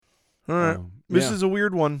All right. This is a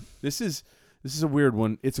weird one. This is a weird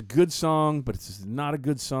one. It's a good song, but it's not a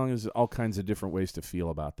good song. There's all kinds of different ways to feel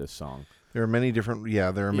about this song. There are many different.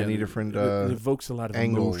 Yeah, there are many different. It evokes a lot of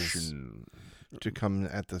angles emotion to come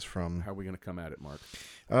at this from. How are we going to come at it, Mark?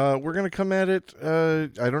 We're going to come at it.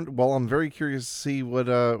 I'm very curious to see what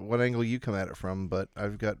angle you come at it from. But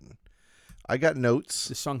I got notes.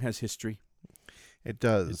 This song has history. It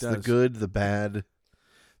does. The good, the bad,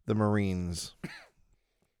 the Marines.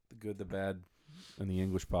 The good, the bad, and the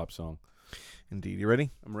English pop song. Indeed. You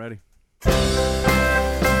ready? I'm ready.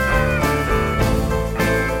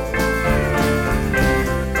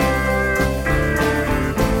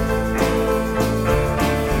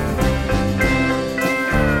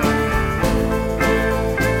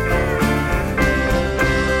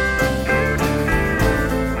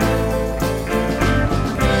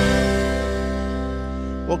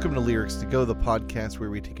 Welcome to Lyrics to Go, the podcast where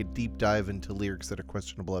we take a deep dive into lyrics that are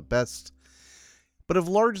questionable at best, but have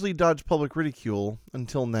largely dodged public ridicule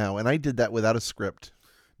until now. And I did that without a script.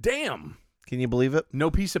 Damn! Can you believe it? No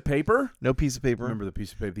piece of paper? No piece of paper. Remember the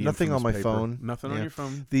piece of paper? The Nothing on my paper. phone. Nothing on your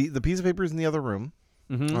phone? The piece of paper is in the other room.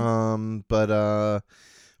 Mm-hmm.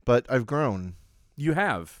 But I've grown. You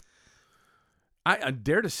have. I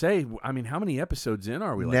dare to say, I mean, how many episodes in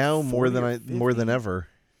are we? Like now 40 more or than ever.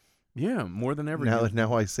 Yeah, more than ever.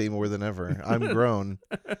 Now I say more than ever. I'm grown.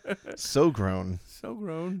 So grown. So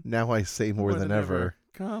grown. Now I say more than ever.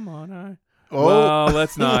 Come on, Oh, well,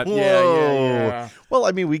 let's not. Yeah. Well,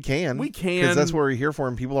 I mean, we can. We can. Because that's what we're here for,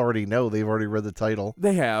 and people already know. They've already read the title.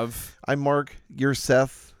 They have. I'm Mark. You're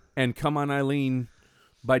Seth. And Come On, Eileen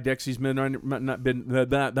by Dexy's Midnight. Not been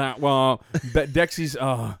Dexy's.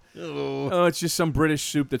 Oh, it's just some British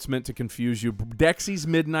soup that's meant to confuse you. Dexy's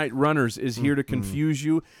Midnight Runners is here to confuse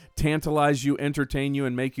you, tantalize you, entertain you,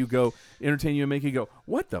 and make you go.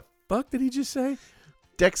 What the fuck did he just say?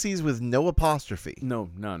 Dexy's with no apostrophe.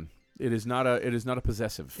 No, none. It is not a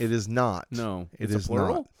possessive. It is not. No, it is is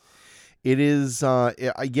plural. Not. It is.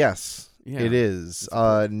 Yes, yeah, it is.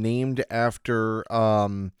 Named after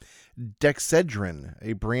Dexedrine,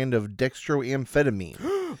 a brand of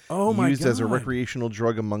dextroamphetamine. Oh my God. Used as a recreational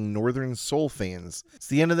drug among Northern soul fans. It's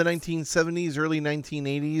the end of the 1970s, early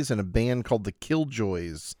 1980s, and a band called the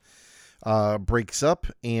Killjoys breaks up,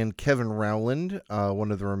 and Kevin Rowland,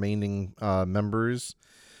 one of the remaining members,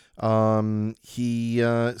 he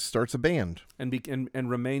starts a band and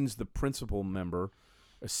remains the principal member,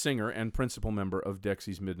 a singer and principal member of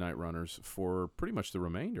Dexy's Midnight Runners for pretty much the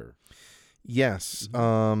remainder. Yes. He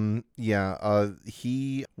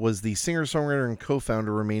was the singer-songwriter and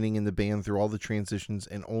co-founder, remaining in the band through all the transitions,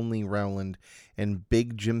 and only Rowland and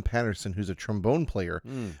Big Jim Patterson, who's a trombone player,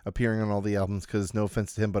 appearing on all the albums, because no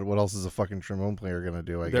offense to him, but what else is a fucking trombone player going to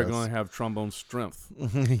do, I guess? They're going to have trombone strength.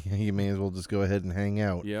 You may as well just go ahead and hang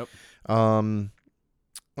out. Yep.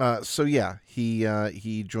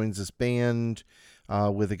 He joins this band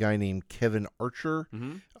with a guy named Kevin Archer,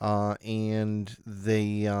 and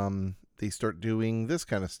they start doing this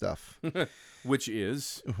kind of stuff. Which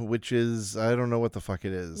is, I don't know what the fuck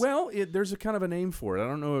it is. Well, there's a kind of a name for it. I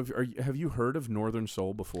don't know. Have you heard of Northern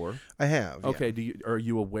Soul before? I have. Okay. Yeah. Are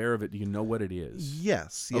you aware of it? Do you know what it is?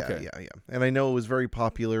 Yes. Yeah. Okay. Yeah. And I know it was very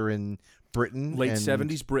popular in Britain. Late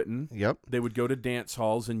 70s Britain. Yep. They would go to dance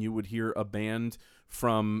halls, and you would hear a band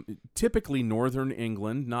from typically Northern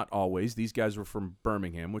England. Not always. These guys were from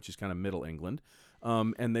Birmingham, which is kind of Middle England.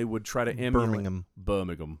 And they would try to emulate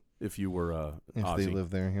Birmingham. If you were Aussie. If they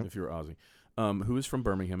live there, yep. If you're Aussie. Who is from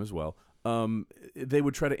Birmingham as well. They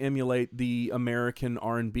would try to emulate the American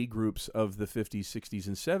R&B groups of the 50s, 60s,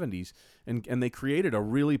 and 70s. And they created a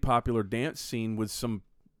really popular dance scene with some,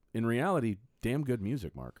 in reality, damn good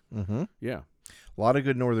music, Mark. Mm-hmm. Yeah. A lot of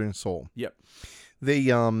good Northern Soul. Yep.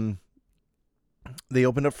 They opened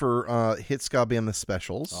up for hit ska band The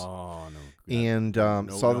Specials. Oh, no. And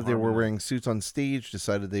saw that they were wearing suits on stage,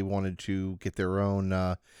 decided they wanted to get their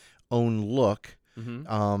own look,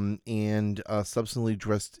 and subsequently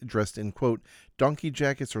dressed in, quote, donkey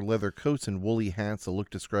jackets or leather coats and woolly hats, a look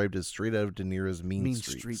described as straight out of De Niro's Mean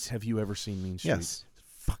Streets. Have you ever seen Mean Streets? Yes. It's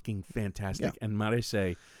fucking fantastic. Yeah. And might I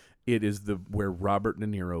say, it is where Robert De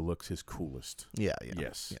Niro looks his coolest. Yeah.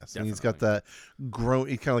 Yes. And he's got that grown,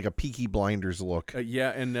 he's kind of like a Peaky Blinders look.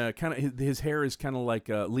 And kind of his hair is kind of like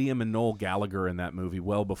Liam and Noel Gallagher in that movie,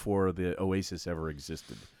 well before the Oasis ever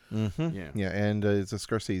existed. Mm-hmm. Yeah, and it's a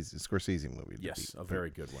Scorsese movie. Yes, a very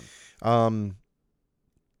good one.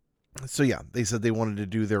 So yeah, they said they wanted to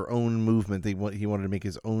do their own movement. He wanted to make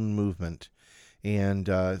his own movement, and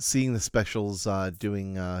seeing the Specials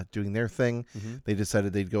doing their thing, they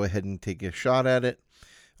decided they'd go ahead and take a shot at it.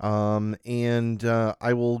 And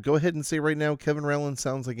I will go ahead and say right now, Kevin Rowland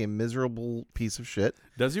sounds like a miserable piece of shit.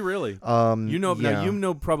 Does he really? Yeah. Now you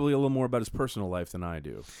know probably a little more about his personal life than I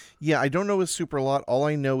do. Yeah, I don't know his super a lot. All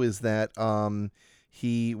I know is that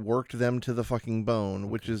he worked them to the fucking bone,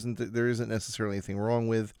 which there isn't necessarily anything wrong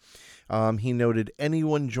with. He noted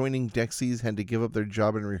anyone joining Dexys had to give up their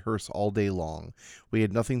job and rehearse all day long. We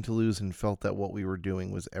had nothing to lose and felt that what we were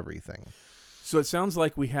doing was everything. So it sounds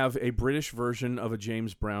like we have a British version of a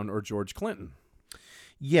James Brown or George Clinton.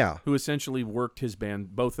 Yeah. Who essentially worked his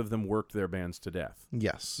band. Both of them worked their bands to death.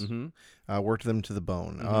 Yes. Mm-hmm. Worked them to the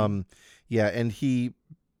bone. Mm-hmm. Yeah, and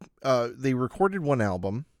they recorded one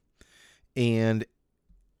album and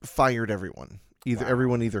fired everyone.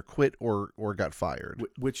 Everyone either quit or got fired.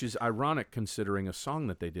 Which is ironic considering a song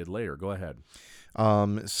that they did later. Go ahead.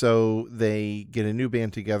 So they get a new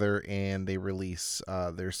band together and they release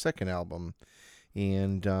their second album,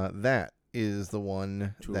 and that is the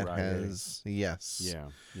one that has yes, yeah.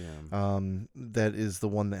 That is the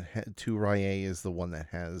one that Tu Raye is the one that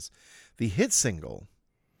has the hit single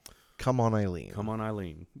 "Come On Eileen." Come On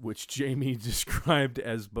Eileen, which Jamie described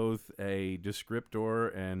as both a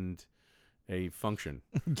descriptor and a function.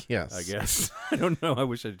 Yes. I guess. I don't know. I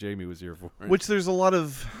wish that Jamie was here for it. Which there's a lot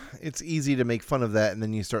of, it's easy to make fun of that, and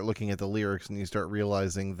then you start looking at the lyrics and you start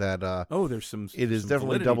realizing that there's some it is some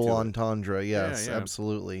definitely validity double to it. entendre. Yes, Yeah.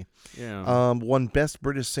 absolutely. Yeah. Won Best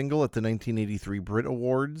British Single at the 1983 Brit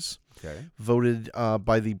Awards. Okay. Voted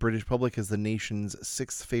by the British public as the nation's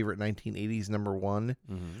sixth favorite 1980s number one.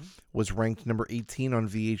 Mm-hmm. Was ranked number 18 on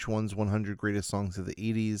VH1's 100 Greatest Songs of the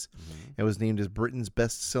 80s. Mm-hmm. And was named as Britain's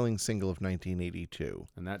best-selling single of 1982.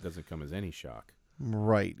 And that doesn't come as any shock.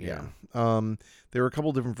 Right, yeah. There were a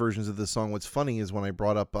couple different versions of this song. What's funny is when I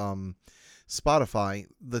brought up Spotify,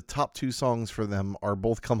 the top two songs for them are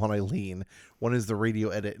both Come On Eileen. One is the radio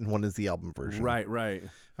edit and one is the album version. Right.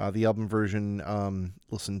 The album version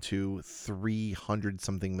listened to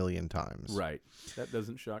 300-something million times. Right. That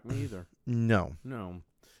doesn't shock me either. No.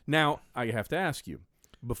 Now, I have to ask you,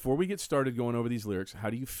 before we get started going over these lyrics, how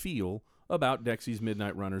do you feel about Dexys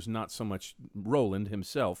Midnight Runners? Not so much Roland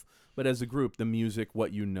himself, but as a group, the music,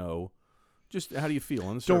 what you know. Just how do you feel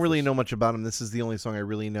on the surface? Don't really know much about them. This is the only song I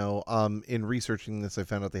really know. In researching this, I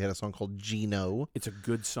found out they had a song called Gino. It's a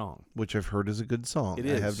good song. Which I've heard is a good song. It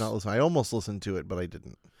is. I have not listened. I almost listened to it, but I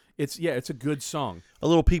didn't. It's a good song. A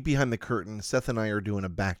little peek behind the curtain. Seth and I are doing a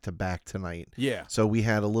back-to-back tonight. Yeah. So we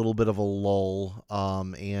had a little bit of a lull,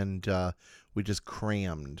 and we just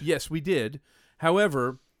crammed. Yes, we did.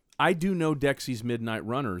 However, I do know Dexys Midnight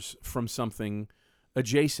Runners from something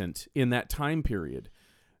adjacent in that time period.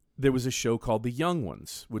 There was a show called The Young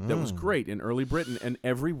Ones that was great in early Britain, and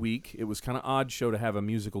every week it was kind of odd show to have a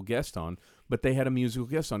musical guest on, but they had a musical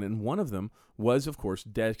guest on, and one of them was, of course,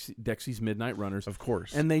 Dexys Midnight Runners. Of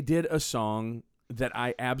course. And they did a song that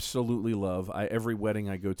I absolutely love. Every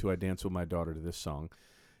wedding I go to, I dance with my daughter to this song.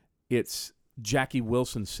 It's Jackie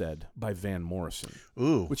Wilson Said by Van Morrison.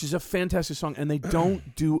 Ooh. Which is a fantastic song, and they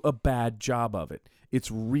don't do a bad job of it.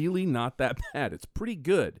 It's really not that bad. It's pretty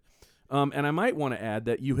good. And I might want to add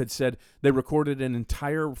that you had said they recorded an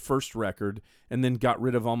entire first record and then got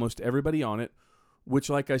rid of almost everybody on it, which,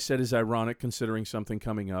 like I said, is ironic considering something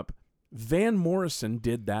coming up. Van Morrison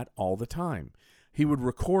did that all the time. He would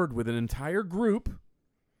record with an entire group.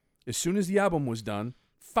 As soon as the album was done,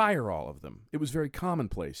 fire all of them. It was very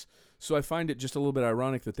commonplace. So I find it just a little bit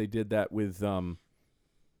ironic that they did that with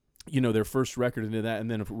their first record into that,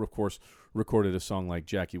 and then, of course, recorded a song like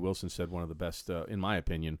Jackie Wilson Said, one of the best, in my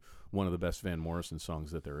opinion, one of the best Van Morrison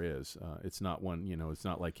songs that there is. It's not one, it's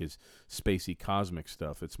not like his spacey cosmic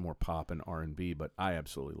stuff. It's more pop and R&B, but I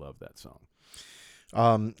absolutely love that song.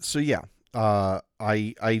 I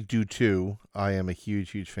do too. I am a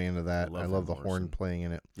huge fan of that. I love the horn playing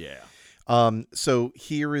in it. Yeah. So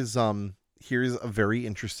here's a very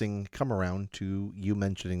interesting come around to you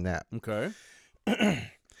mentioning that. Okay.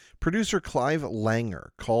 Producer Clive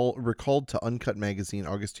Langer recalled to Uncut Magazine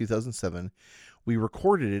August 2007, "We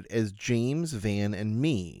recorded it as James, Van, and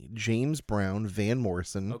me, James Brown, Van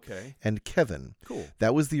Morrison, and Kevin. Cool.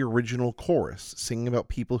 That was the original chorus, singing about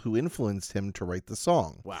people who influenced him to write the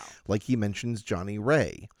song. Wow. Like he mentions Johnny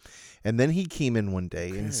Ray. And then he came in one day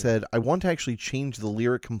and said, I want to actually change the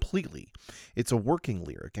lyric completely. It's a working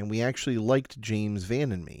lyric, and we actually liked James,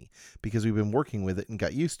 Van, and me because we've been working with it and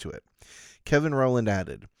got used to it. Kevin Rowland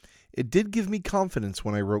added, It did give me confidence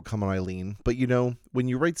when I wrote Come On Eileen, but you know, when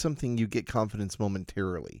you write something, you get confidence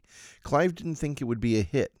momentarily. Clive didn't think it would be a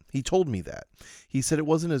hit. He told me that. He said it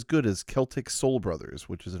wasn't as good as Celtic Soul Brothers,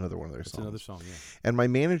 which is another one of their songs. That's another song, yeah. And my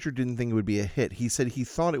manager didn't think it would be a hit. He said he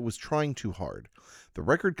thought it was trying too hard. The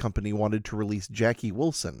record company wanted to release Jackie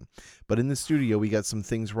Wilson, but in the studio we got some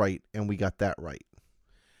things right, and we got that right.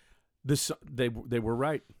 They were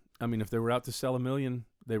right. I mean, if they were out to sell 1 million,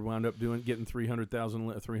 they wound up getting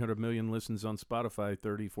 300 million listens on Spotify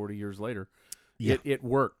 30, 40 years later. Yeah. It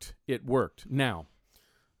worked. It worked. Now,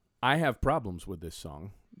 I have problems with this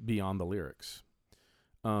song beyond the lyrics.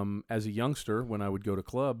 As a youngster, when I would go to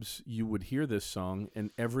clubs, you would hear this song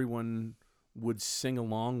and everyone would sing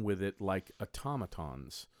along with it like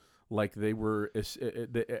automatons. Like they were,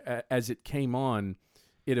 as it came on,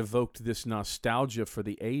 it evoked this nostalgia for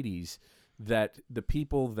the 80s that the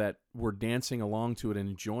people that were dancing along to it and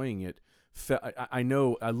enjoying it, I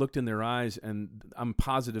know, I looked in their eyes and I'm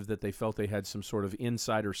positive that they felt they had some sort of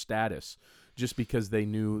insider status just because they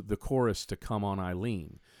knew the chorus to Come On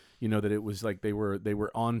Eileen. You know, that it was like they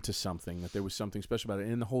were on to something, that there was something special about it.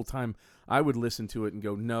 And the whole time I would listen to it and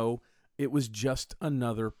go, no, it was just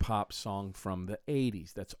another pop song from the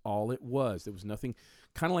 80s. That's all it was. There was nothing,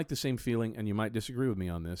 kind of like the same feeling, and you might disagree with me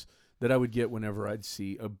on this, that I would get whenever I'd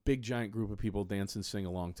see a big giant group of people dance and sing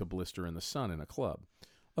along to Blister in the Sun in a club.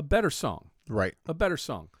 A better song. Right. A better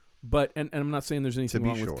song. But, and I'm not saying there's anything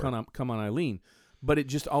wrong with Come On Eileen, but it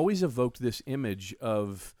just always evoked this image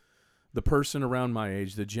of the person around my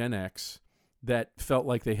age, the Gen X, that felt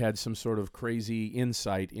like they had some sort of crazy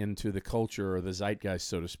insight into the culture or the zeitgeist,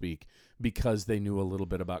 so to speak, because they knew a little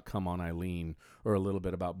bit about Come On Eileen or a little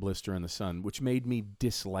bit about Blister in the Sun, which made me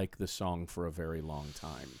dislike the song for a very long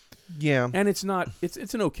time. Yeah. And it's not,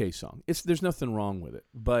 it's an okay song. There's nothing wrong with it,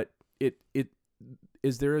 but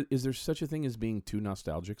is there such a thing as being too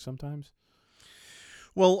nostalgic sometimes?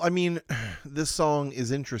 Well, I mean, this song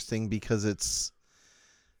is interesting because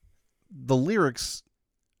the lyrics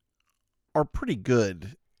are pretty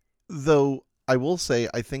good, though I will say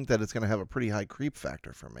I think that it's going to have a pretty high creep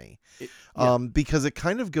factor for me. Because it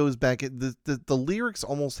kind of goes back, the lyrics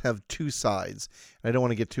almost have two sides. I don't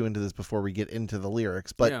want to get too into this before we get into the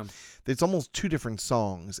lyrics, but it's almost two different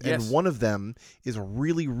songs, and one of them is a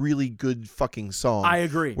really, really good fucking song. I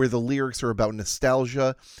agree. Where the lyrics are about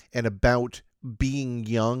nostalgia and about being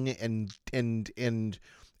young and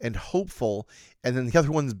hopeful, and then the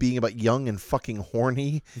other one's being about young and fucking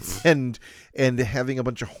horny and having a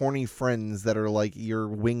bunch of horny friends that are like your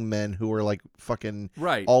wingmen who are like fucking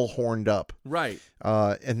all horned up. Right.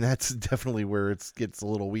 And that's definitely where it gets a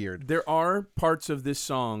little weird. There are parts of this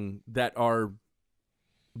song that are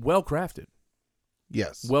well crafted.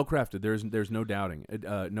 Yes. Well crafted. There's no doubting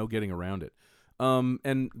it, no getting around it.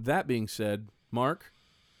 And that being said, Mark,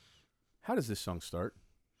 how does this song start?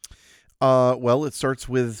 Well, it starts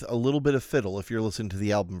with a little bit of fiddle if you're listening to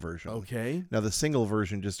the album version. Okay. Now, the single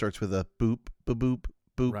version just starts with a boop, ba-boop,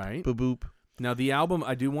 boop, right. ba-boop. Now, the album,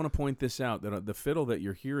 I do want to point this out, that the fiddle that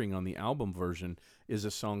you're hearing on the album version is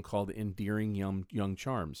a song called Endearing Young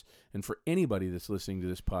Charms. And for anybody that's listening to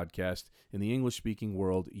this podcast in the English-speaking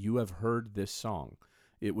world, you have heard this song.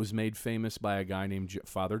 It was made famous by a guy named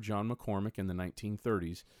Father John McCormick in the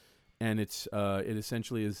 1930s. And it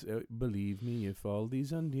essentially is, believe me, if all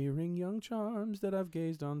these endearing young charms that I've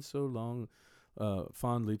gazed on so long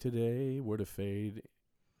fondly today were to fade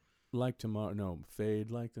like tomorrow, fade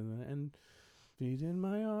like the and feed in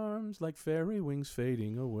my arms like fairy wings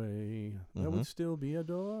fading away. I would still be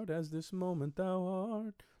adored as this moment thou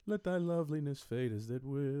art. Let thy loveliness fade as it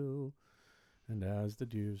will, and as the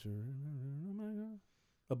dews are.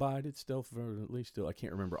 Abide it stealthily still. I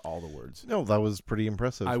can't remember all the words. No, that was pretty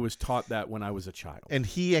impressive. I was taught that when I was a child. And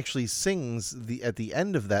he actually sings at the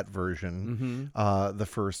end of that version, the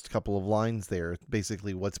first couple of lines there,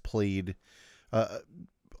 basically what's played at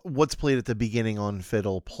the beginning on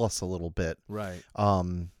fiddle plus a little bit. Right.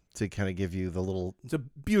 To kind of give you the little... It's a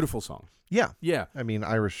beautiful song. Yeah. Yeah. I mean,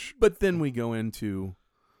 Irish... But then we go into...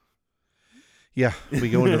 Yeah, we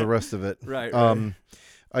go into the rest of it. Right.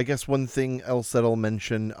 I guess one thing else that I'll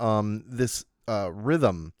mention, this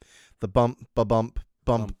rhythm, the bump, ba-bump,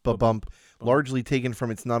 bump, ba-bump, largely taken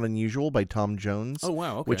from It's Not Unusual by Tom Jones. Oh,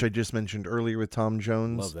 wow, okay. Which I just mentioned earlier with Tom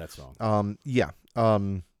Jones. Love that song. Yeah.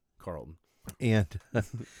 Carlton. And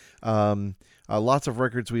lots of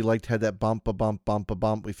records we liked had that bump, ba-bump, bump,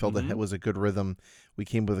 ba-bump. We felt that it was a good rhythm. We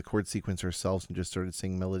came with a chord sequence ourselves and just started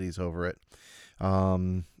singing melodies over it.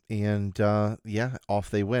 Yeah, off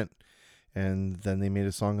they went. And then they made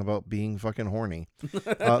a song about being fucking horny.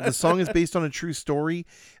 The song is based on a true story.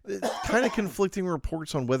 Kind of conflicting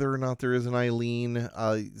reports on whether or not there is an Eileen.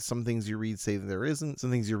 Some things you read say that there isn't.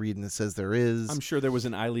 Some things you read and it says there is. I'm sure there was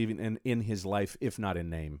an Eileen in his life, if not in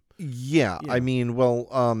name. Yeah, I mean,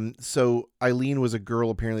 well, so Eileen was a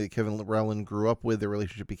girl apparently that Kevin Rowland grew up with. Their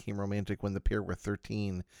relationship became romantic when the pair were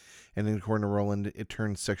 13. And then according to Rowland, it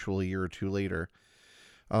turned sexual a year or two later.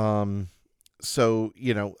 So,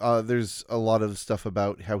 there's a lot of stuff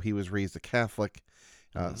about how he was raised a Catholic,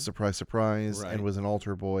 surprise, surprise, Right. and was an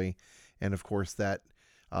altar boy. And, of course, that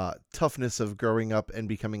toughness of growing up and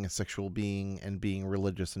becoming a sexual being and being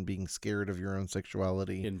religious and being scared of your own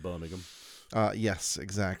sexuality. In Birmingham. Yes,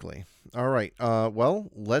 exactly. All right.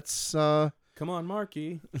 Well, let's Come on,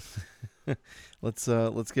 Marky.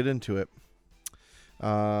 let's get into it.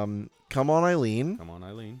 Come on, Eileen. Come on,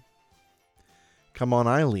 Eileen. Come on,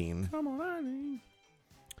 Eileen. Come on, Eileen.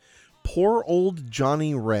 Poor old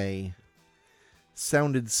Johnny Ray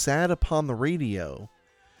sounded sad upon the radio,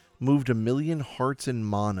 moved 1 million hearts in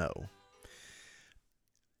mono.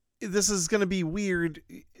 This is going to be weird.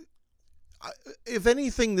 If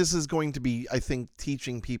anything, this is going to be, I think,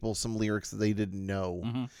 teaching people some lyrics that they didn't know.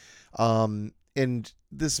 Mm-hmm. And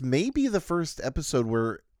this may be the first episode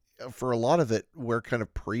where, for a lot of it, we're kind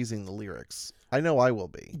of praising the lyrics. I know I will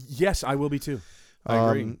be. Yes, I will be too.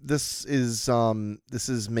 I agree. This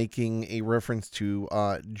is making a reference to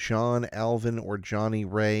John Alvin or Johnny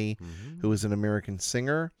Ray, who is an American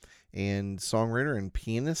singer and songwriter and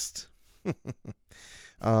pianist.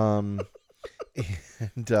 And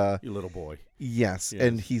you little boy. yes,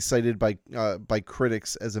 and he's cited by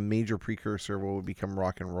critics as a major precursor of what would become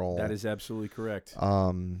rock and roll. That is absolutely correct.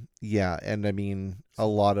 Yeah, and I mean a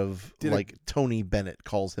lot of Tony Bennett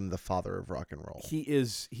calls him the father of rock and roll. He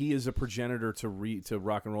is a progenitor to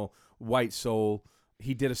rock and roll. White Soul.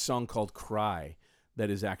 He did a song called "Cry" that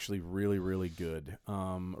is actually really, really good.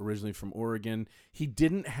 Originally from Oregon. He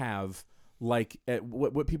didn't have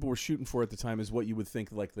what people were shooting for at the time is what you would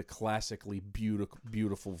think like the classically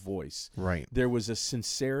beautiful voice. Right. There was a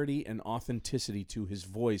sincerity and authenticity to his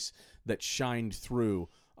voice that shined through.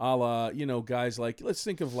 A la, guys like, let's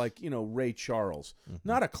think of Ray Charles.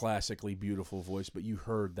 Not a classically beautiful voice, but you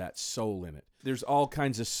heard that soul in it. There's all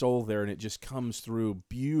kinds of soul there, and it just comes through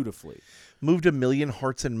beautifully. Moved 1 million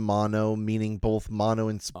hearts in mono, meaning both mono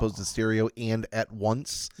and supposed to stereo and at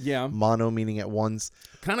once. Yeah. Mono meaning at once.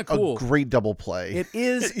 Kind of cool. A great double play. It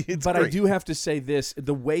is, but great. I do have to say this.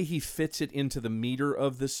 The way he fits it into the meter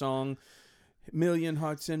of the song, million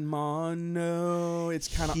hearts in mono, it's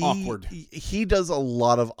kind of awkward. He does a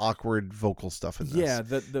lot of awkward vocal stuff in this.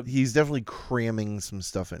 Yeah. He's definitely cramming some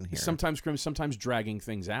stuff in here. Sometimes dragging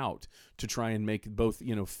things out to try and make both,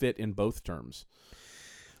 fit in both terms.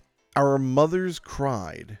 Our mothers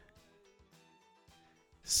cried,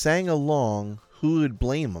 sang along, who would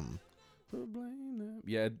blame them?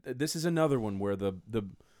 Yeah, this is another one where the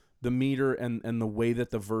meter and the way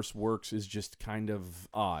that the verse works is just kind of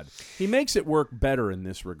odd. He makes it work better in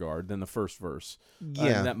this regard than the first verse.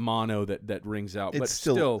 Yeah. That mono that rings out. It's but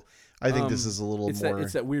still I think this is a little more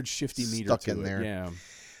it's that weird shifty meter stuck to in it. there. Yeah.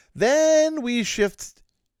 Then we shift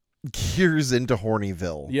gears into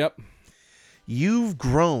Hornyville. Yep. You've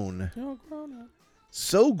grown.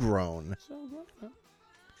 So grown.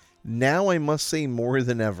 Now I must say more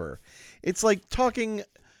than ever. It's like talking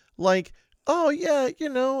like, oh, yeah,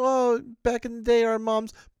 back in the day, our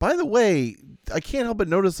moms. By the way, I can't help but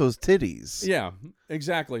notice those titties. Yeah,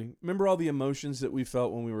 exactly. Remember all the emotions that we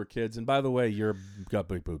felt when we were kids? And by the way, you've got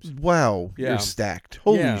big boobs. Wow, Yeah. you're stacked.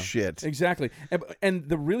 Holy shit. Exactly. And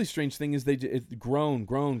the really strange thing is it's grown.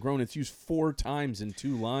 It's used 4 times in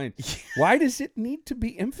 2 lines. Why does it need to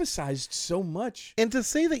be emphasized so much? And to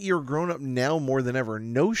say that you're grown up now more than ever,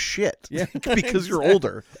 no shit. Yeah, because you're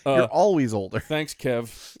older. You're always older. Thanks,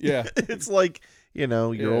 Kev. Yeah. It's like,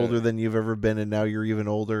 you're older than you've ever been, and now you're even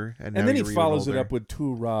older. And then he you're follows even it older. up with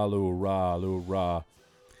tu ra lu ra lu ra,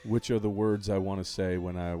 which are the words I want to say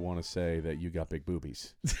when I want to say that you got big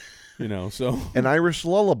boobies. So An Irish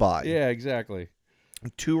lullaby. yeah, exactly.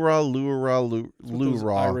 Tura, lura, Those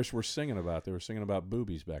lura. Irish were singing about. They were singing about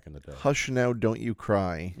boobies back in the day. Hush now, don't you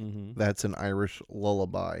cry. Mm-hmm. That's an Irish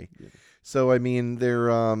lullaby. Yeah. So, I mean,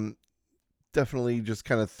 they're definitely just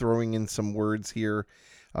kind of throwing in some words here.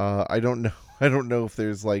 I don't know. I don't know if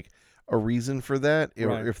there's like a reason for that,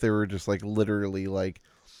 or if they were just like literally like,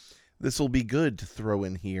 this will be good to throw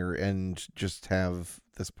in here and just have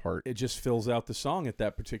this part. It just fills out the song at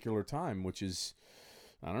that particular time, which is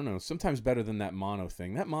I don't know. Sometimes better than that mono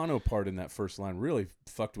thing. That mono part in that first line really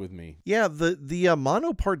fucked with me. Yeah, the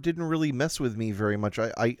mono part didn't really mess with me very much.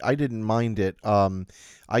 I didn't mind it.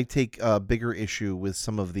 I take a bigger issue with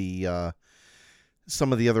some of the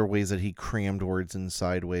other ways that he crammed words in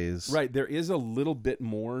sideways. Right. There is a little bit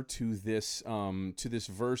more to this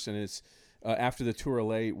verse, and it's after the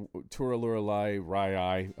Turaluralai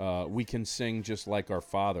Rai, we can sing just like our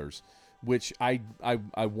fathers. Which I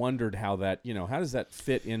wondered how that, how does that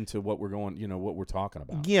fit into what we're talking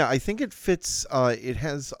about? Yeah, I think it fits. It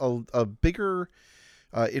has a bigger.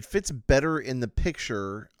 It fits better in the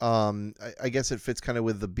picture. I guess it fits kind of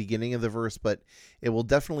with the beginning of the verse, but it will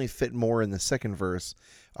definitely fit more in the second verse.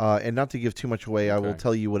 And not to give too much away, I will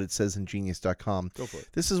tell you what it says in Genius.com. Go for it.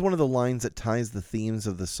 This is one of the lines that ties the themes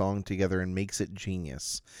of the song together and makes it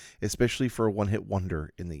genius, especially for a one-hit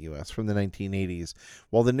wonder in the U.S. from the 1980s.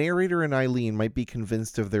 While the narrator and Eileen might be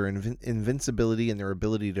convinced of their invincibility and their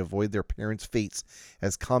ability to avoid their parents' fates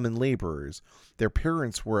as common laborers, their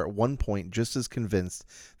parents were at one point just as convinced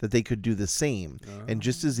that they could do the same and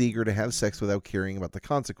just as eager to have sex without caring about the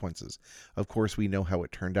consequences. Of course, we know how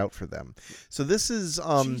it turned out for them. So this is...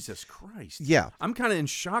 Jesus Christ. Yeah. I'm kind of in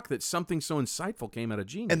shock that something so insightful came out of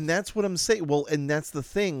Genius. And that's what I'm saying. Well, and that's the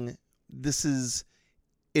thing. This is...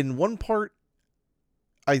 In one part,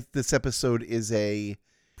 this episode is a...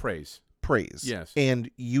 Praise. Yes. And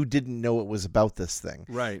you didn't know it was about this thing.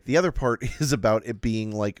 Right. The other part is about it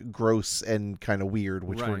being like gross and kind of weird,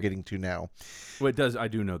 which we're getting to now. Well, it does. I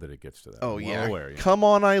do know that it gets to that. Oh, I'm yeah. well aware, Come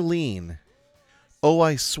on, Eileen. Oh,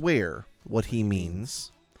 I swear what he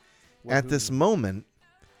means. At this moment,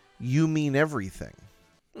 you mean everything.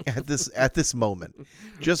 At this moment.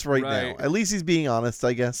 Just right now. At least he's being honest,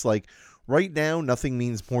 I guess. Like, right now, nothing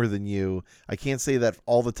means more than you. I can't say that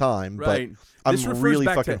all the time, but I'm really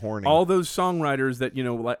fucking horny. All those songwriters that,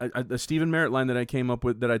 like the Stephen Merritt line that I came up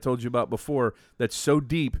with that I told you about before, that's so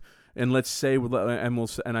deep. And let's say, when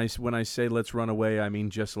I say let's run away, I mean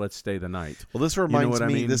just let's stay the night. Well, this reminds me. I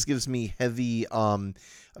mean? This gives me heavy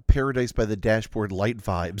Paradise by the Dashboard Light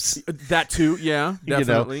vibes. That too, yeah,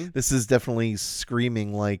 definitely. This is definitely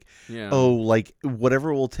screaming like, oh, like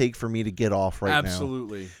whatever it will take for me to get off right now.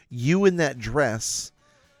 Absolutely. You in that dress,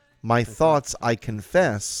 my thoughts I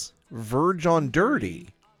confess, verge on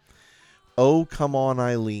dirty. Oh, come on,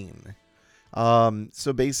 Eileen.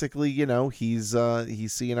 So basically, he's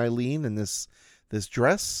seeing Eileen in this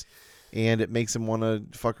dress, and it makes him want to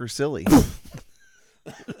fuck her silly.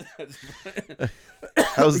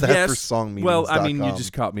 How's that for songmeanings.com? Well, I mean, you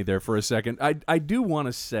just caught me there for a second. I do want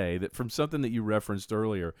to say that from something that you referenced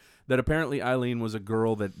earlier, that apparently Eileen was a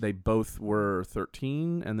girl that they both were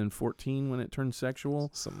 13 and then 14 when it turned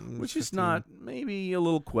sexual, which is not maybe a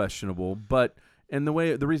little questionable, but. And the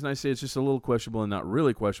reason I say it's just a little questionable and not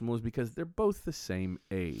really questionable is because they're both the same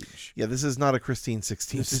age. Yeah, this is not a Christine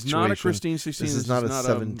 16 this situation. This is not a Christine 16. This is not a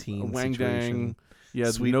 17 a wang situation. Dang.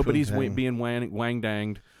 Yeah, nobody's being wang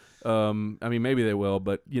danged. I mean, maybe they will,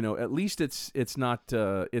 but at least it's not.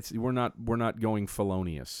 We're not going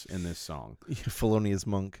felonious in this song. Felonious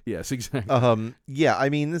monk. Yes, exactly. Yeah, I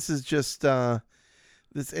mean, this is just.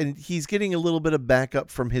 This, and he's getting a little bit of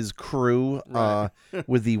backup from his crew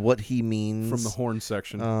with the what he means from the horn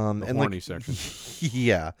section, the horny section.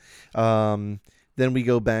 Yeah. Then we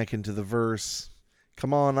go back into the verse.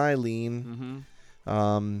 Come on, Eileen.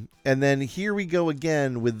 Mm-hmm. And then here we go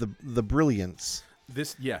again with the brilliance.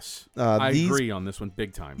 I agree on this one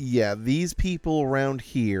big time. Yeah, these people around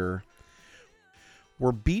here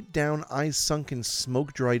were beat down, eyes sunken,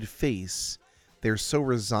 smoke-dried face. They're so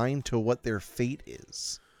resigned to what their fate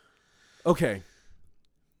is. Okay.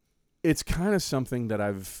 It's kind of something that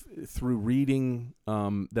I've, through reading,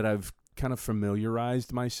 that I've kind of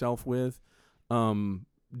familiarized myself with. Do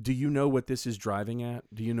you know what this is driving at?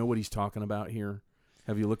 Do you know what he's talking about here?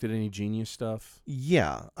 Have you looked at any Genius stuff?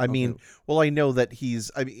 Yeah. I mean, I know that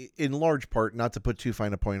in large part, not to put too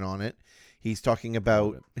fine a point on it, he's talking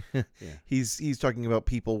about, he's talking about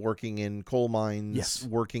people working in coal mines,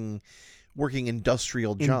 working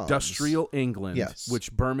industrial jobs. Industrial England, yes.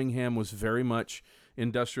 Which Birmingham was very much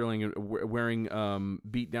industrial England, wearing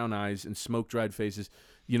beat-down eyes and smoke-dried faces.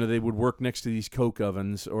 They would work next to these coke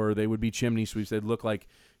ovens, or they would be chimney sweeps. They'd look like,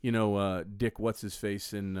 Dick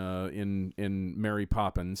What's-His-Face in Mary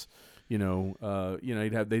Poppins.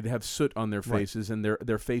 They'd have soot on their faces, and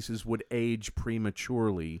their faces would age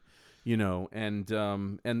prematurely. And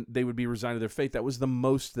they would be resigned to their fate. That was the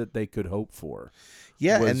most that they could hope for.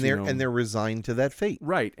 Yeah, and they're resigned to that fate.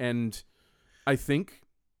 Right, and I think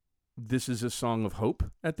this is a song of hope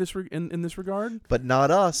at this in this regard. But not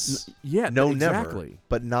us. Yeah, No, exactly. never.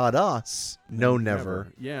 But not us. No,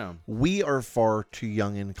 never. Yeah. We are far too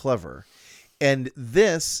young and clever. And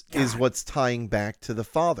this is what's tying back to the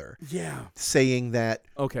Father, Yeah. saying that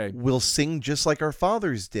Okay. we'll sing just like our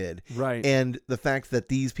fathers did. Right. And the fact that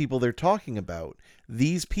these people they're talking about,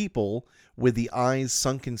 these people with the eyes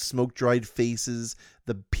sunk in smoke-dried faces,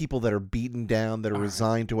 the people that are beaten down, that are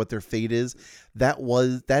resigned to what their fate is, that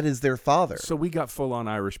is their Father. So we got full-on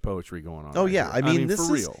Irish poetry going on. Oh right yeah, here. I mean this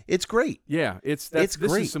for is real. it's great. Yeah, it's this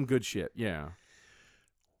great. is some good shit. Yeah.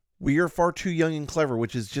 We are far too young and clever,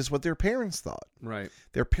 which is just what their parents thought. Right.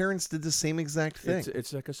 Their parents did the same exact thing.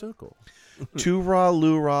 It's like a circle.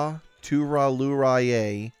 Tu-ra-lu-ra,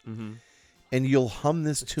 tu-ra-lu-ra-yay, Mm-hmm. and you'll hum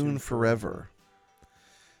this tune forever.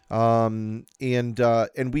 And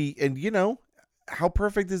you know, how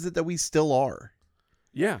perfect is it that we still are?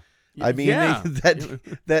 Yeah. I mean, yeah.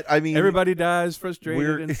 I mean, Everybody dies frustrated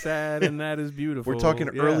we're- and sad, and that is beautiful. we're talking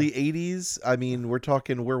Yeah. early 80s. I mean,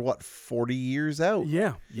 we're what, 40 years out?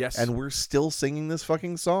 Yeah. Yes. And we're still singing this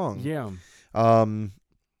fucking song. yeah.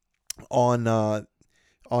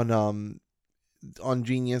 On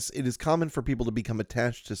Genius, it is common for people to become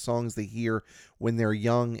attached to songs they hear when they're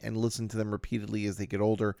young and listen to them repeatedly as they get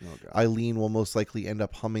older. Oh, God. Eileen will most likely end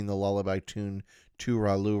up humming the lullaby tune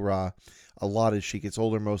Tu-ra-lu-ra a lot as she gets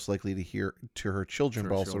older, most likely to hear to her children,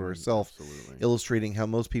 but also to herself, Absolutely. illustrating how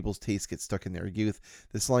most people's tastes get stuck in their youth.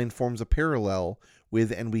 This line forms a parallel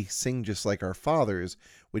with "And we sing just like our fathers,"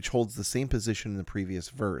 which holds the same position in the previous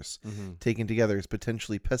verse. Mm-hmm. Taken together, is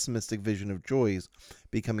potentially pessimistic vision of joys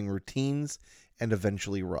becoming routines and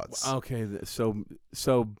eventually ruts. Okay. So,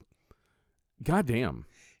 goddamn,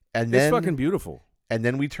 And it's then fucking beautiful. and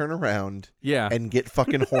then we turn around Yeah. and get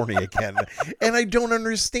fucking horny again. And I don't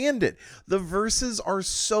understand it. The verses are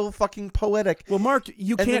so fucking poetic. Well, Mark,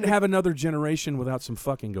 you And can't then- have another generation without some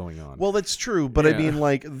fucking going on. Well, that's true, but I Yeah. mean,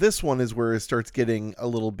 like, this one is where it starts getting a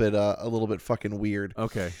little bit fucking weird.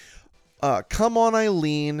 okay. Come on,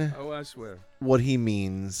 Eileen, Oh, I swear. what he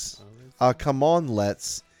means. Come on,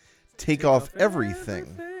 let's take off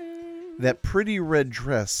everything. That pretty red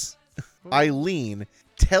dress. Eileen,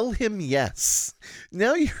 tell him yes.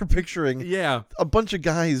 Now you're picturing Yeah. a bunch of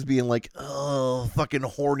guys being like, oh, fucking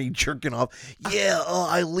horny, jerking off. Yeah, oh,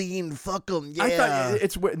 Eileen, fuck him. Yeah. I thought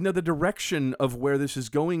it's the direction of where this is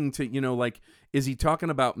going to. Like, is he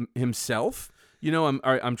talking about himself?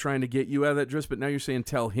 I'm trying to get you out of that dress, but now you're saying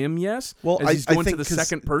tell him yes. Well, As he's I going to think the 'cause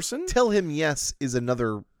second person. Tell him yes is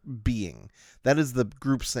another being. That is the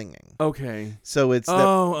group singing. Okay. So it's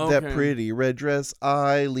Oh, that okay. pretty red dress,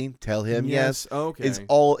 Eileen, tell him yes. Okay.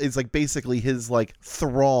 It's like basically his like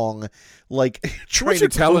throng, like trying What you're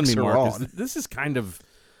to telling coax me, her Mark, on. is this is kind of.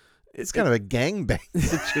 It's kind of a gangbang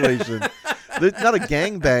situation. Not a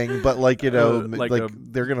gangbang, but like Like a-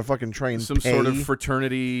 they're gonna fucking try and some pay. sort of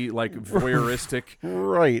fraternity, like voyeuristic,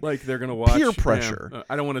 right. like they're gonna watch Peer pressure.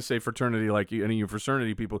 I don't want to say fraternity like any of you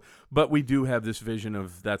fraternity people, but we do have this vision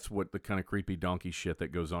of that's what the kind of creepy donkey shit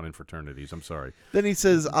that goes on in fraternities. I'm sorry. Then he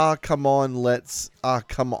says, come on,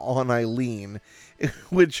 come on, Eileen,"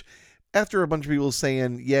 which. After a bunch of people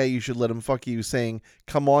saying, yeah, you should let him fuck you, saying,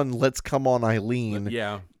 come on, let's come on, Eileen,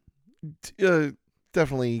 Yeah.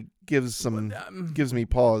 definitely gives me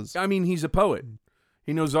pause. I mean, he's a poet.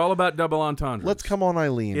 He knows all about double entendres. Let's come on,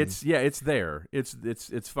 Eileen. It's there.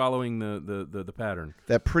 It's following the pattern.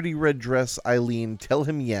 That pretty red dress, Eileen, tell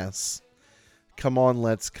him yes. Come on,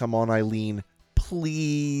 Eileen,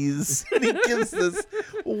 please. And he gives this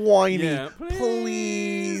whiny, Yeah,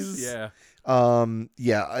 please. Yeah. And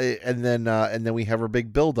then we have our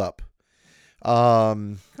big build up.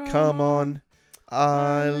 Come on,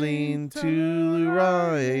 Eileen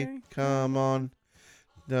Tulurai. Come on,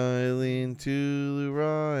 Eileen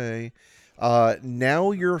Tulurai.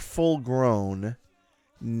 Now you're full grown.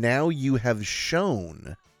 Now you have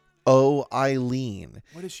shown. Oh, Eileen.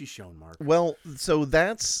 What has she shown, Mark? Well, so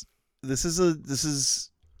this is.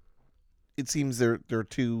 It seems there are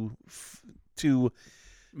two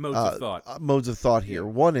Modes of thought. modes of thought here.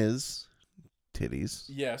 One is titties.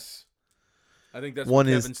 Yes. I think that's One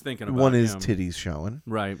what is Kevin's thinking about. one is yeah. titties showing.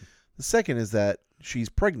 Right. The second is that she's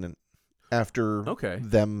pregnant after Okay.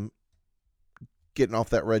 them getting off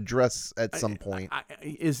that red dress at some point.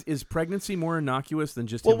 Is pregnancy more innocuous than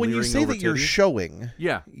just Well, him when you leering say over that you're titties? showing,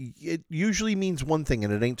 Yeah. it usually means one thing,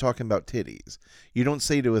 and it ain't talking about titties. You don't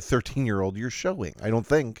say to a 13-year-old, "You're showing." I don't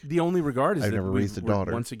think. The only regard is I've that never raised a we're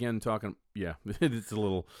daughter. Once again, talking. Yeah, it's a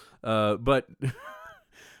little. But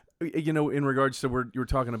in regards to you're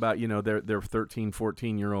talking about they're 13,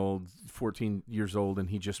 14 years old, and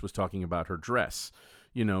he just was talking about her dress.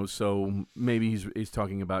 You know, so maybe he's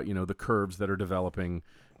talking about, you know, the curves that are developing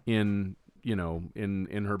in, you know,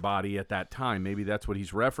 in her body at that time. Maybe that's what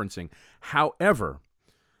he's referencing. However,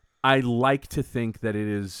 I like to think that it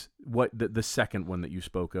is what the second one that you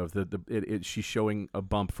spoke of. She's showing a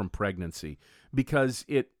bump from pregnancy because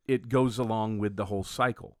it goes along with the whole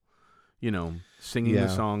cycle. You know, singing the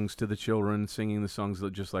songs to the children, singing the songs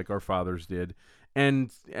that just like our fathers did,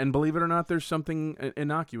 and believe it or not, there's something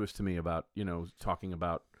innocuous to me about, you know, talking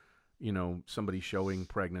about, you know, somebody showing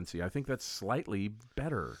pregnancy. I think that's slightly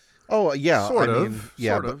better. Oh yeah, sort I of. mean,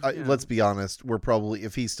 yeah, sort but of, yeah. let's be honest. We're probably,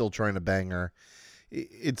 if he's still trying to bang her,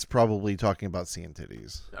 it's probably talking about seeing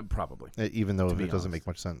titties. Probably, even though to it be doesn't honest. make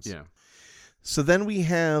much sense. Yeah. So then we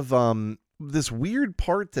have this weird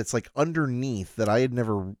part that's like underneath that I had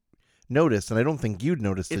never noticed, and I don't think you'd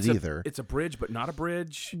noticed it either. It's a bridge, but not a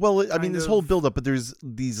bridge. Well, I mean, this whole of. build-up, but there's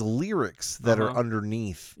these lyrics that are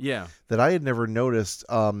underneath Yeah. that I had never noticed.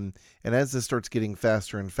 And as this starts getting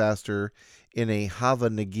faster and faster in a Hava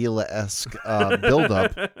Nagila-esque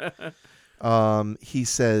build-up, he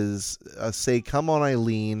says, say, come on,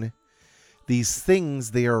 Eileen. These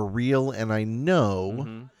things, they are real, and I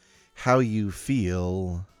know how you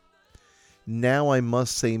feel. Now I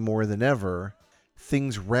must say more than ever,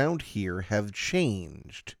 things round here have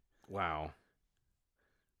changed. Wow.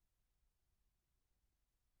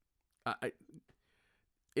 I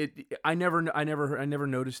never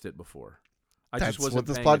noticed it before. That's just wasn't what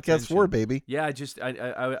this paying podcast's for, attention. baby. Yeah, I That's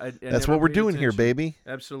never what we're paid doing here, attention. baby.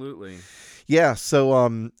 Absolutely. Yeah.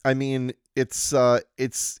 So, I mean, it's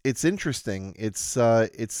interesting. It's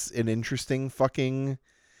an interesting fucking.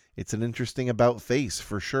 It's an interesting about face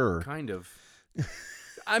for sure. Kind of.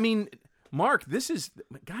 I mean, Mark, this is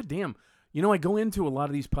goddamn. You know, I go into a lot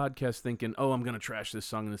of these podcasts thinking, "Oh, I'm going to trash this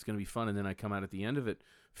song and it's going to be fun," and then I come out at the end of it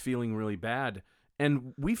feeling really bad.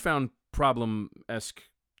 And we found problem-esque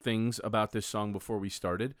things about this song before we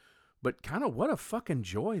started, but kind of what a fucking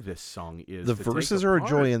joy this song is. The to verses take are a apart.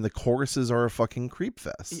 joy and the choruses are a fucking creep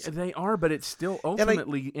fest. Yeah, they are, but it still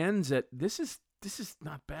ultimately ends at this is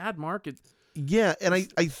not bad, Mark. Yeah, and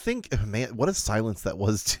I think, man, what a silence that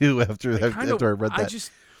was too after I read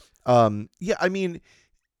that. Yeah, I mean,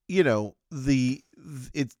 you know,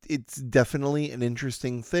 it's definitely an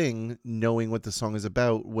interesting thing knowing what the song is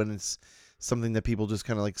about when it's something that people just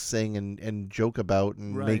kind of like sing and joke about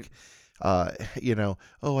and make, you know,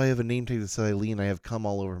 oh, I have a name tag that says Eileen. I have cum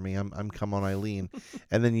all over me. I'm come on Eileen.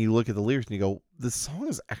 And then you look at the lyrics and you go, this song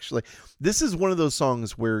is actually, this is one of those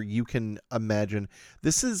songs where you can imagine,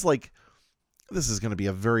 this is going to be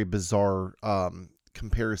a very bizarre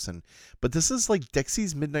comparison, but this is like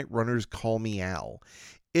Dexy's Midnight Runners' Call Me Al.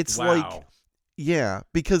 It's like, yeah,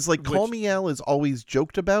 because like Call Me Al is always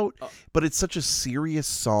joked about, but it's such a serious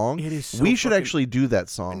song. It is. So we should actually do that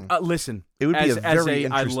song. Listen, it would be a very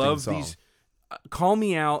interesting I love song. these. Call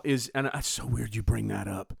Me Al is, and it's so weird you bring that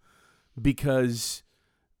up because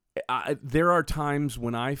there are times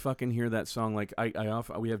when I fucking hear that song. Like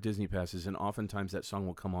we have Disney passes, and oftentimes that song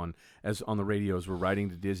will come on as on the radio as we're riding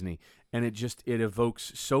to Disney, and it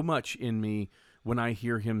evokes so much in me when I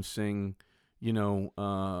hear him sing. You know,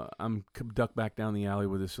 I'm ducked back down the alley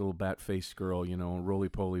with this little bat-faced girl, you know,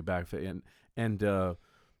 roly-poly back, and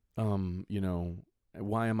you know,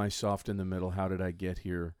 why am I soft in the middle? How did I get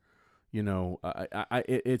here? You know,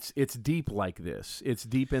 it's deep like this. It's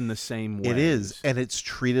deep in the same way. It is, and it's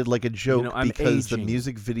treated like a joke because the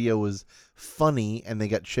music video was funny, and they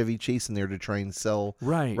got Chevy Chase in there to try and sell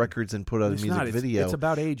records and put out a music video. It's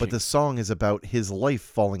about aging, but the song is about his life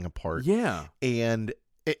falling apart. Yeah, and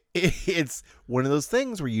it's one of those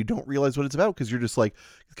things where you don't realize what it's about because you're just like,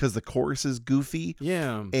 because the chorus is goofy,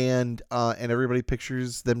 and everybody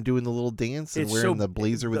pictures them doing the little dance and wearing the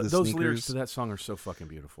blazer with the those sneakers. Lyrics to that song are so fucking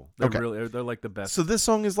beautiful. They're like the best. So this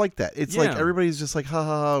song is like that. It's like everybody's just like, ha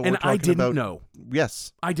ha ha. And I didn't know.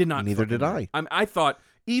 Yes, I did not. Neither did I. I thought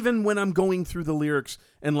even when I'm going through the lyrics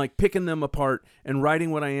and like picking them apart and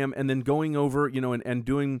writing what I am, and then going over, you know, and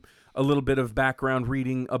doing a little bit of background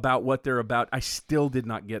reading about what they're about, I still did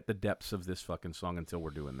not get the depths of this fucking song until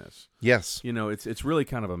we're doing this. Yes. You know, it's really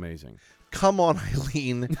kind of amazing. Come on,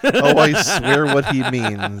 Eileen. Oh, I swear what he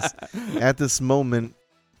means. At this moment,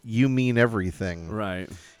 you mean everything. Right.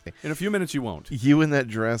 In a few minutes, you won't. You in that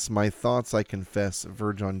dress, my thoughts, I confess,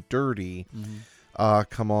 verge on dirty.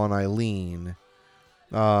 Come on, Eileen.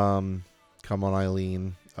 Come on,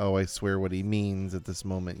 Eileen. Oh, I swear what he means. At this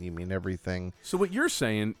moment, you mean everything. So what you're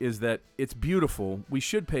saying is that it's beautiful. We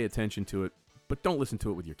should pay attention to it, but don't listen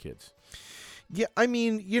to it with your kids. Yeah, I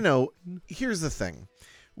mean, you know, here's the thing.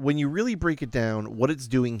 when you really break it down, what it's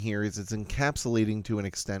doing here is it's encapsulating to an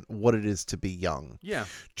extent what it is to be young. Yeah.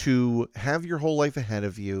 To have your whole life ahead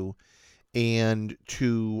of you and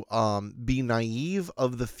to be naive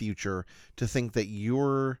of the future, to think that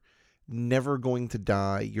you're never going to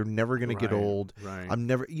die, you're never going to get old. Right. I'm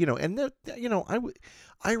never, and that,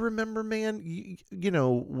 I remember, man,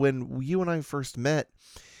 when you and I first met,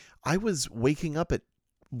 I was waking up at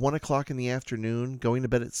 1 o'clock in the afternoon, going to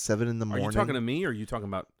bed at 7 in the morning. Are you talking to me, or are you talking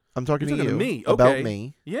about? I'm talking to You're you. talking to me. About Okay.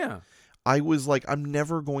 me. Yeah. I was like, I'm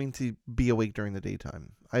never going to be awake during the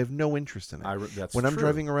daytime. I have no interest in it. That's when I'm true.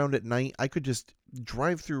 driving around at night, I could just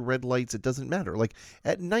drive through red lights. It doesn't matter. Like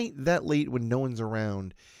at night, that late when no one's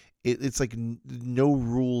around, it's like no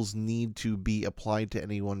rules need to be applied to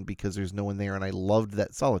anyone because there's no one there. And I loved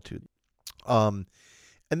that solitude. And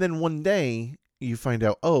then one day you find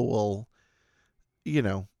out, oh, well,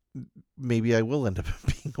 maybe I will end up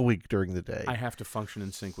being awake during the day. I have to function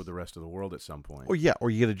in sync with the rest of the world at some point. Or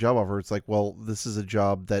you get a job offer. It's like, well, this is a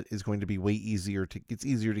job that is going to be way easier it's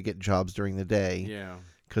easier to get jobs during the day. Yeah.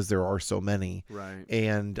 Because there are so many. Right.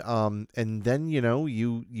 And then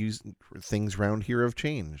you things around here have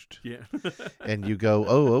changed. Yeah. And you go,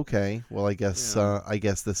 oh, okay. Well, I guess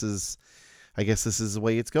this is the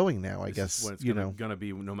way it's going now. I guess what it's gonna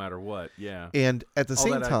be no matter what. Yeah. And at the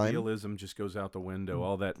same all that time, idealism just goes out the window.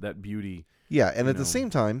 All that beauty. Yeah, and at the same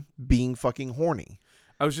time, being fucking horny.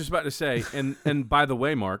 I was just about to say, and by the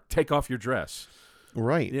way, Mark, take off your dress.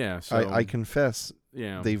 Right. Yeah. So I confess.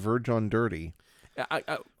 Yeah. They verge on dirty.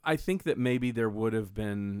 I think that maybe there would have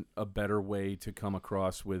been a better way to come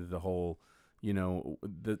across with the whole,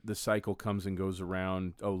 the cycle comes and goes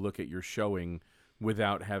around. Oh, look at your showing,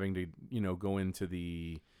 without having to, go into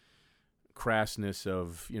the crassness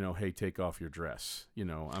of, hey, take off your dress.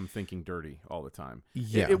 I'm thinking dirty all the time.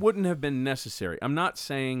 Yeah. It wouldn't have been necessary. I'm not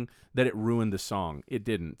saying that it ruined the song. It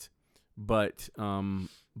didn't. But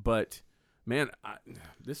man,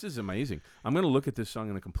 this is amazing. I'm going to look at this song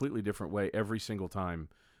in a completely different way every single time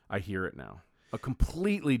I hear it now. A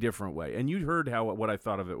completely different way. And you heard what I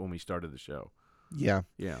thought of it when we started the show. Yeah.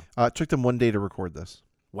 Yeah. It took them one day to record this.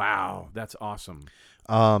 Wow, that's awesome.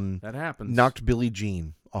 That happens. Knocked Billie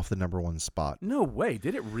Jean off the #1 spot. No way.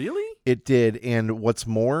 Did it really? It did. And what's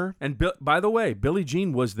more... And by the way, Billie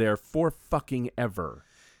Jean was there for fucking ever.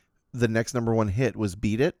 The next #1 hit was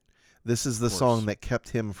Beat It. This is the song that kept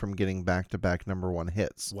him from getting back-to-back #1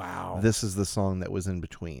 hits. Wow. This is the song that was in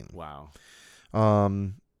between. Wow.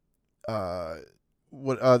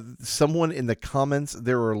 Someone in the comments,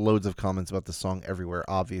 there were loads of comments about the song everywhere,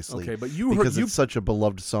 obviously. Okay, but it's such a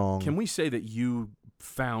beloved song. Can we say that you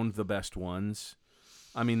found the best ones?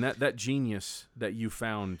 I mean, that genius that you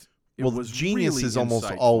found. Genius really is almost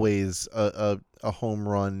insightful. always a home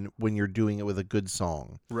run when you're doing it with a good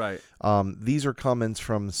song. Right. These are comments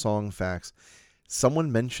from Song Facts.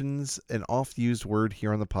 Someone mentions an oft-used word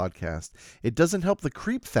here on the podcast. It doesn't help the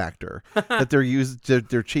creep factor that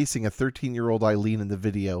they're chasing a 13-year-old Eileen in the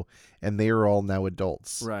video, and they are all now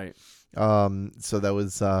adults. Right. So that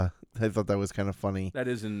was I thought that was kind of funny. That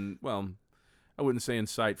is I wouldn't say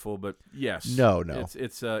insightful, but yes. No.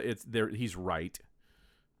 It's there. He's right.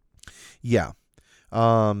 Yeah.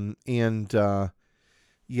 I mean,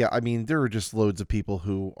 there are just loads of people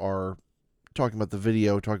who are talking about the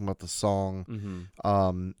video, talking about the song,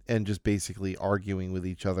 and just basically arguing with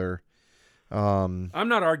each other. I'm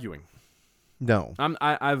not arguing. No.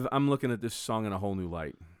 I'm looking at this song in a whole new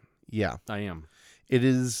light. Yeah. I am. It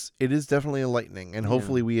is definitely enlightening, and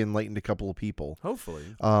hopefully we enlightened a couple of people.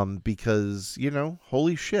 Hopefully. Because,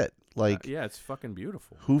 holy shit. Like yeah, it's fucking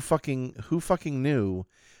beautiful. Who fucking knew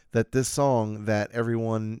that this song that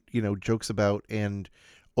everyone, jokes about and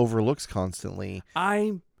overlooks constantly.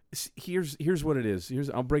 Here's what it is.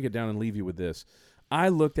 I'll break it down and leave you with this. I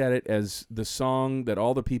looked at it as the song that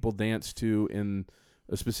all the people dance to in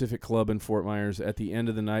a specific club in Fort Myers at the end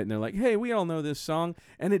of the night, and they're like, "Hey, we all know this song,"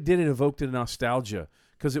 and it evoked a nostalgia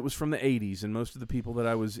because it was from the '80s, and most of the people that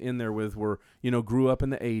I was in there with were, grew up in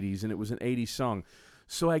the '80s, and it was an '80s song.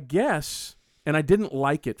 So I guess, and I didn't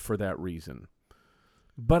like it for that reason.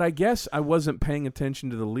 But I guess I wasn't paying attention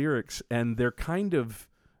to the lyrics, and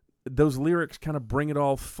those lyrics kind of bring it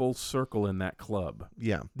all full circle in that club.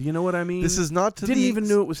 Yeah. Do you know what I mean? This is not to Didn't even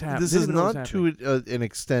know it was happening. This is not to an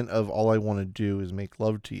extent of all I want to do is make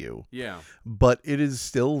love to you. Yeah. But it is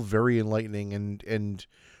still very enlightening and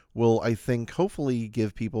will, I think, hopefully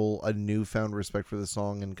give people a newfound respect for the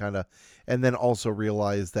song and then also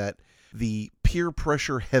realize that the peer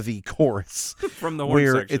pressure heavy chorus from the horn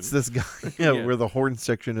where section. it's this guy where the horn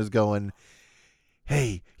section is going,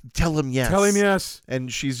 hey, tell him yes. Tell him yes.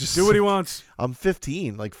 And she's just Do what he wants. I'm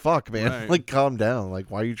 15. Like, fuck, man. Right. Like, calm down. Like,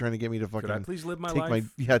 why are you trying to get me to fucking Could I please live my take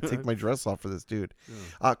life? take my dress off for this dude?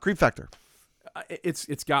 Creep factor.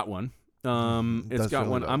 It's got one. It's got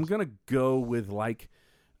one. I'm gonna go with like.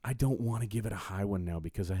 I don't want to give it a high one now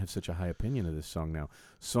because I have such a high opinion of this song now.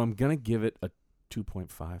 So I'm gonna give it a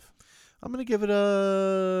 2.5. I'm gonna give it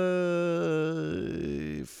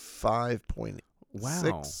a 5.6.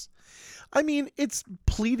 Wow. I mean, it's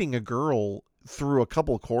pleading a girl through a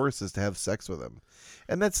couple choruses to have sex with him,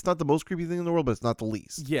 and that's not the most creepy thing in the world, but it's not the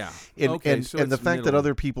least. Yeah. And Okay. So and the it's fact that middle.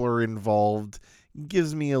 other people are involved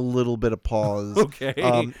gives me a little bit of pause. Okay.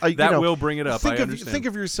 That will bring it up. I understand. Think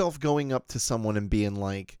of yourself going up to someone and being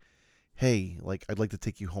like, "Hey, like I'd like to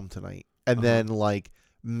take you home tonight," and then like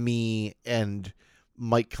me and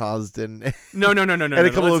Mike Cosden No. and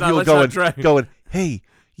a couple of people going, "Hey,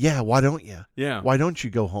 yeah, why don't you? Yeah. Why don't you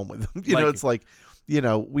go home with them?" You know, Like- it's like, we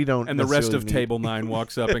don't. And the rest of necessarily Table 9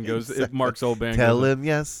 walks up and goes, Exactly. Mark Zolban tell goes, him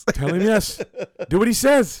yes. Tell him yes. Do what he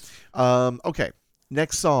says. Okay.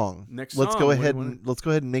 Next song. Next Let's song. go What do you ahead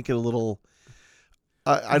wanna- and make it a little.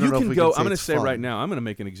 I don't You know can if we go. can say I'm going to it's say fun. right now. I'm going to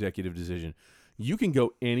make an executive decision. You can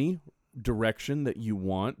go any direction that you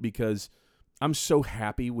want because I'm so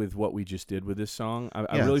happy with what we just did with this song.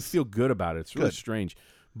 I really Yes. feel good about it. It's really Good. strange,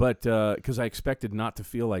 but because I expected not to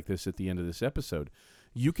feel like this at the end of this episode.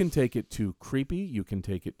 You can take it to creepy. You can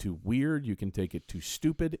take it to weird. You can take it to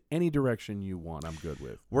stupid. Any direction you want, I'm good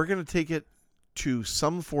with. We're gonna take it to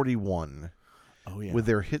Sum 41 Oh yeah. with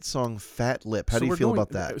their hit song "Fat Lip." How do you we're feel going- about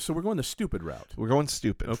that? So we're going the stupid route. We're going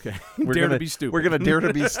stupid. Okay. We're Dare gonna to be stupid. We're gonna dare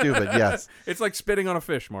to be stupid. Yes, It's like spitting on a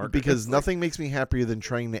fish, Mark. because nothing makes me happier than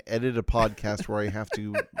trying to edit a podcast where I have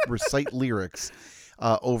to recite lyrics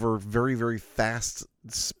over very, very fast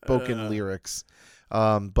spoken lyrics.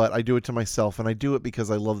 But I do it to myself, and I do it because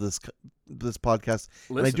I love this podcast,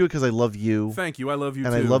 and I Listen. do it because I love you, Thank you. I love you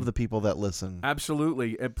and too. I love the people that listen.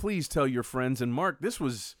 Absolutely. And please tell your friends. And Mark, this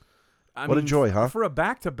was What a joy, huh? For a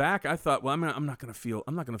back-to-back, I thought, well, I'm not gonna feel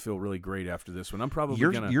really great after this one. I'm probably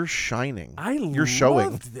gonna. You're shining. You're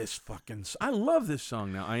showing. loved this fucking. I love this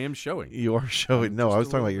song now. I am showing. You are showing. No, Just I was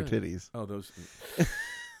a talking about little your bit. titties. Oh, those.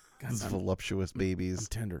 God, Those I'm voluptuous babies.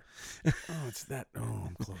 tender. Oh, it's that. Oh,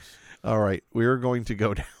 I'm close. All right, we're going to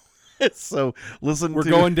go down. So listen. We're to,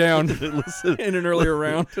 going down listen. in an earlier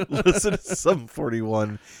round. Listen to Sum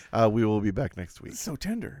 41. We will be back next week. So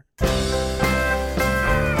tender.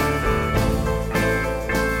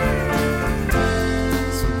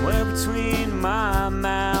 Somewhere between my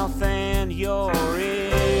mouth and your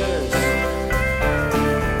ears,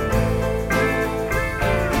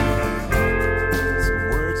 some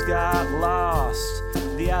words got lost,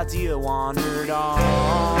 the idea wandered off.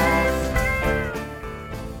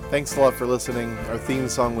 Thanks a lot for listening. Our theme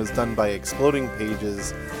song was done by Exploding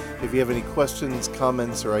Pages. If you have any questions,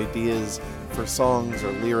 comments, or ideas for songs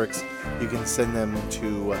or lyrics, you can send them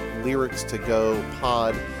to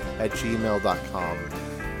lyricstogopod@gmail.com.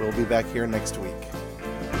 We'll be back here next week.